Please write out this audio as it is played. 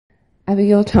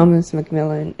Abegayl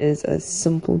Thomas-McMillan is a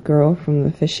simple girl from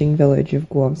the fishing village of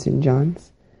Gouyave, St.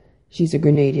 John's. She's a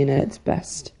Grenadian at its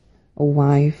best. A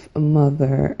wife, a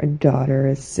mother, a daughter,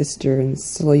 a sister, and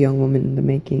still a young woman in the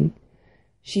making.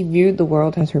 She viewed the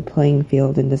world as her playing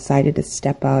field and decided to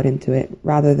step out into it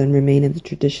rather than remain in the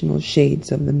traditional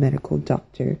shades of the medical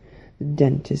doctor, the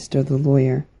dentist, or the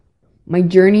lawyer. My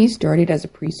journey started as a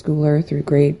preschooler through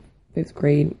fifth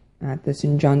grade at the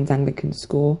St. John's Anglican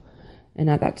School, and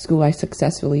at that school I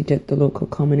successfully did the local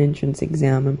common entrance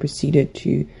exam and proceeded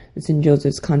to the St.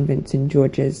 Joseph's Convent, St.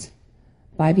 George's.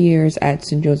 5 years at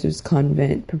St. Joseph's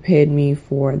Convent prepared me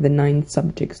for the 9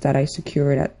 subjects that I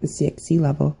secured at the CXC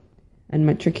level and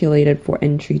matriculated for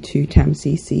entry to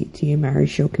TAMCC,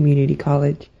 T.M. Community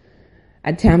College.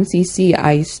 At TAMCC,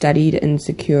 I studied and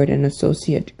secured an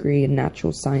associate degree in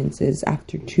natural sciences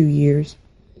after 2 years.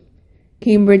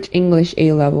 Cambridge English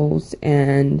A-levels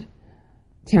and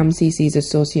TAMCC's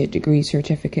associate degree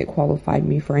certificate qualified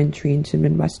me for entry into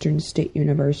Midwestern State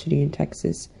University in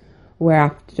Texas, where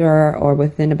after or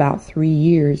within about 3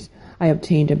 years, I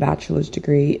obtained a bachelor's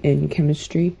degree in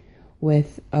chemistry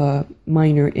with a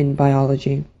minor in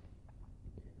biology.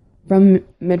 From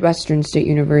Midwestern State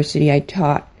University, I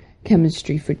taught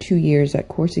chemistry for 2 years at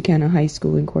Corsicana High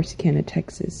School in Corsicana,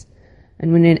 Texas.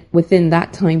 And within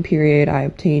that time period, I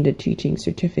obtained a teaching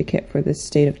certificate for the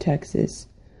state of Texas.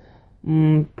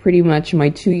 Pretty much my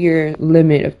 2-year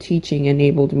limit of teaching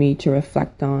enabled me to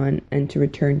reflect on and to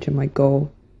return to my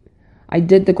goal. I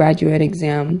did the graduate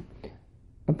exam,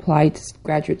 applied to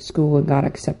graduate school and got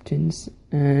acceptance,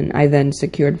 and I then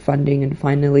secured funding and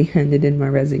finally handed in my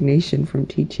resignation from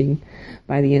teaching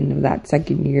by the end of that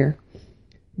second year.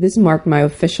 This marked my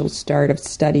official start of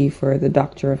study for the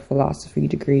Doctorate of Philosophy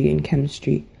degree in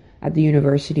chemistry at the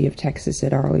University of Texas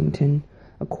at Arlington,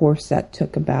 a course that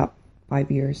took about 5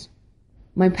 years.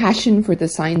 My passion for the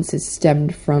sciences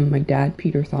stemmed from my dad,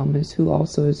 Peter Thomas, who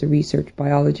also is a research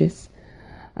biologist.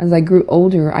 As I grew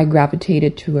older, I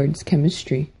gravitated towards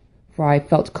chemistry, for I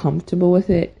felt comfortable with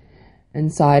it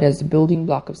and saw it as a building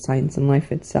block of science and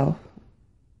life itself.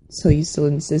 So you still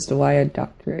insist why a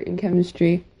doctorate in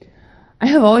chemistry? I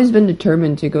have always been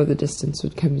determined to go the distance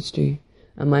with chemistry,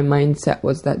 and my mindset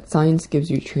was that science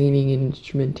gives you training in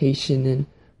instrumentation and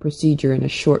procedure in a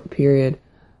short period,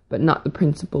 but not the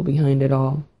principle behind it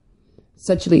all.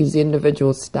 Such leaves the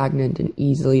individual stagnant and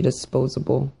easily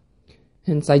disposable.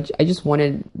 Hence, I just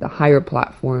wanted the higher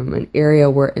platform, an area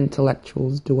where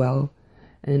intellectuals dwell,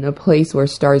 and a place where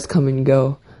stars come and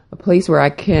go, a place where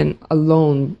I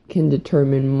alone can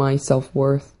determine my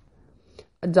self-worth.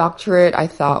 A doctorate, I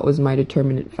thought, was my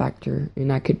determinant factor,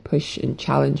 and I could push and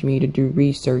challenge me to do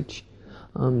research,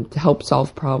 to help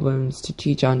solve problems, to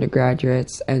teach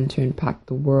undergraduates, and to impact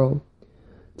the world.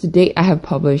 To date, I have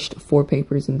published 4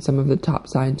 papers in some of the top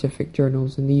scientific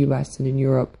journals in the US and in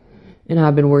Europe, and I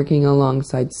have been working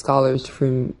alongside scholars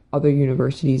from other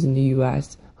universities in the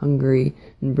US, Hungary,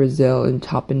 and Brazil, and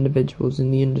top individuals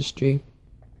in the industry.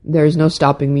 There is no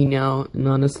stopping me now, and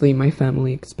honestly, my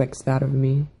family expects that of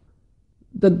me.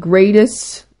 The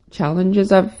greatest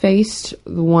challenges I've faced,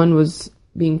 the one was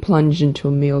being plunged into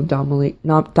a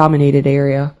male-dominated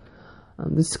area.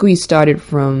 The squeeze started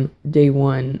from day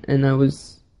one, and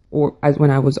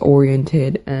when I was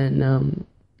oriented, and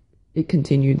it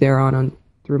continued thereon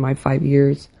through my 5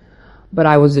 years. But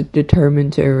I was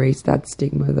determined to erase that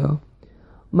stigma, though.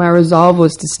 My resolve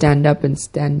was to stand up and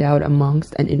stand out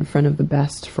amongst and in front of the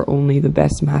best, for only the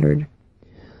best mattered.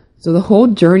 So the whole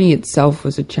journey itself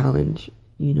was a challenge.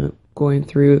 Going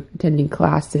through attending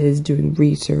classes, doing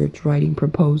research, writing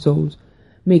proposals,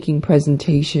 making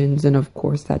presentations, and of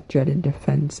course that dreaded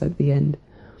defense at the end.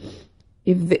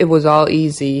 If it was all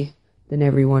easy, then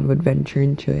everyone would venture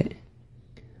into it.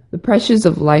 The pressures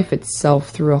of life itself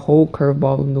threw a whole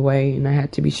curveball in the way, and I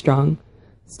had to be strong,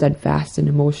 steadfast, and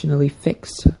emotionally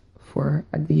fixed, for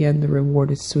at the end the reward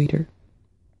is sweeter.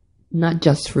 Not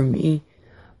just for me,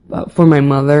 but for my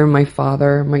mother, my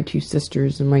father, my 2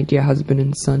 sisters, and my dear husband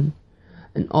and son,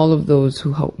 and all of those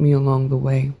who helped me along the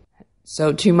way.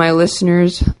 So to my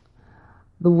listeners,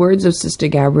 the words of Sister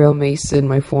Gabrielle Mason,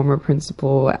 my former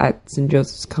principal at St.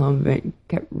 Joseph's Convent,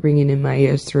 kept ringing in my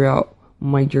ears throughout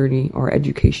my journey or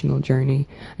educational journey.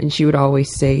 And she would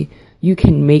always say, you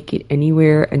can make it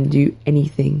anywhere and do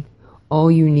anything.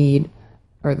 All you need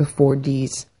are the 4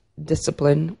 Ds: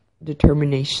 discipline,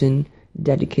 determination,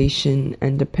 dedication,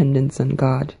 and dependence on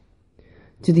God.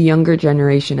 To the younger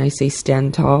generation, I say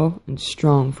stand tall and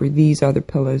strong, for these are the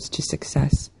pillars to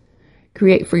success.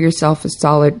 Create for yourself a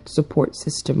solid support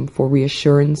system for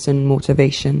reassurance and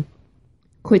motivation.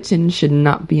 Quitting should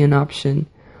not be an option.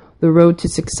 The road to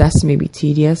success may be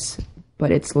tedious, but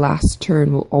its last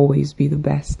turn will always be the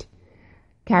best.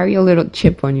 Carry a little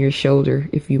chip on your shoulder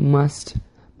if you must,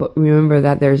 but remember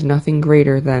that there's nothing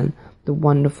greater than the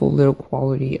wonderful little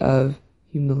quality of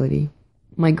humility.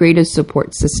 My greatest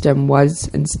support system was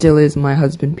and still is my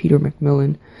husband Peter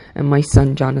McMillan and my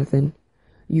son Jonathan.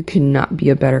 You cannot be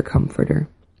a better comforter.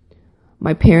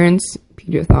 My parents,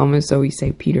 Peter Thomas, always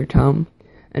say Peter Tom,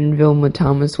 and Vilma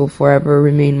Thomas will forever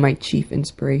remain my chief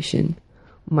inspiration.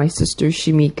 My sisters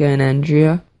Shamika and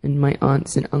Andrea, and my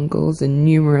aunts and uncles and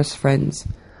numerous friends.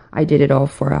 I did it all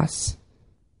for us.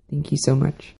 Thank you so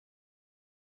much.